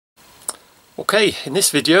Okay, in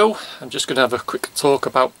this video I'm just going to have a quick talk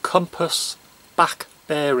about compass back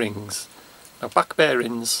bearings. Now, back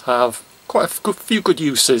bearings have quite a few good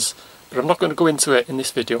uses, but I'm not going to go into it in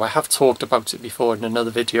this video. I have talked about it before in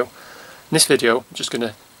another video. In this video I'm just going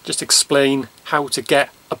to explain how to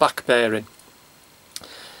get a back bearing.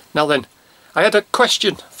 Now then, I had a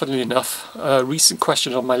question, funnily enough, a recent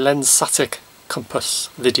question on my Lensatic compass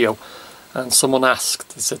video, and someone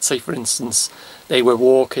asked, they said, say for instance, they were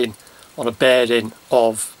walking on a bearing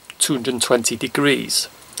of 220 degrees.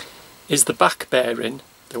 Is the back bearing,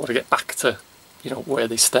 they want to get back to, where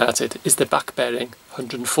they started, is the back bearing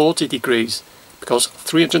 140 degrees? Because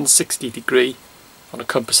 360 degree on a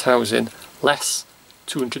compass housing less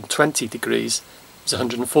 220 degrees is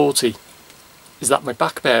 140. Is that my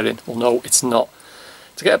back bearing? Well, no, it's not.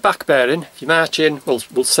 To get a back bearing, if you march in,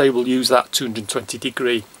 we'll say we'll use that 220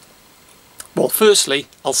 degree. Well, firstly,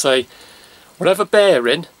 I'll say whatever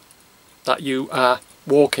bearing that you are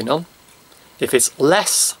walking on, if it's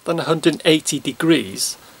less than 180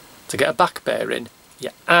 degrees, to get a back bearing,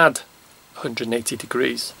 you add 180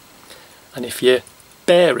 degrees. And if your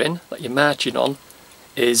bearing that you're marching on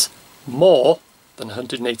is more than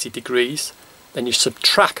 180 degrees, then you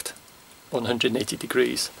subtract 180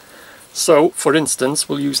 degrees. So, for instance,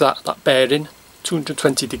 we'll use that bearing,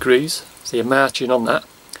 220 degrees, so you're marching on that,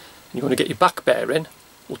 and you want to get your back bearing.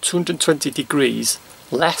 Well, 220 degrees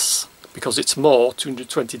less, because it's more,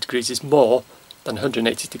 220 degrees is more than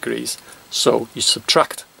 180 degrees, so you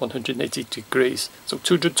subtract 180 degrees. So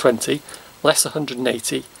 220 less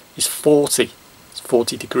 180 is 40. It's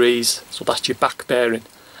 40 degrees, so that's your back bearing.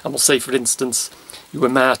 And we'll say, for instance, you were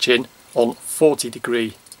marching on 40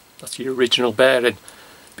 degree, that's your original bearing.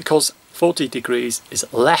 Because 40 degrees is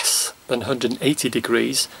less than 180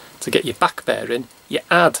 degrees, to get your back bearing, you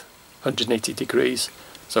add 180 degrees.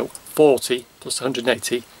 So 40 plus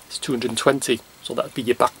 180 is 220, so that would be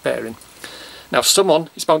your back bearing. Now, someone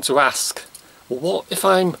is bound to ask, well, what if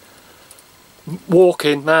I'm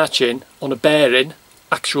marching on a bearing,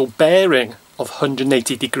 actual bearing of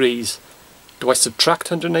 180 degrees? Do I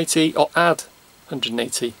subtract 180 or add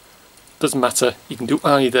 180? Doesn't matter, you can do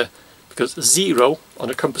either, because 0 on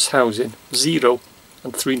a compass housing, 0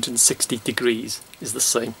 and 360 degrees is the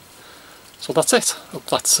same. So that's it. Hope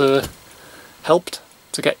that's helped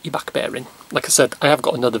to get your back bearing. Like I said, I have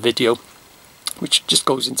got another video which just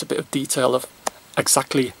goes into a bit of detail of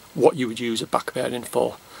exactly what you would use a back bearing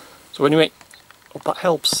for. So anyway, hope that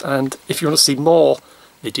helps, and if you want to see more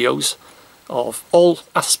videos of all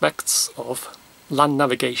aspects of land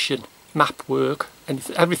navigation, map work,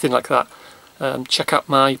 everything like that, check out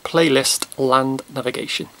my playlist Land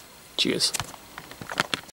Navigation. Cheers.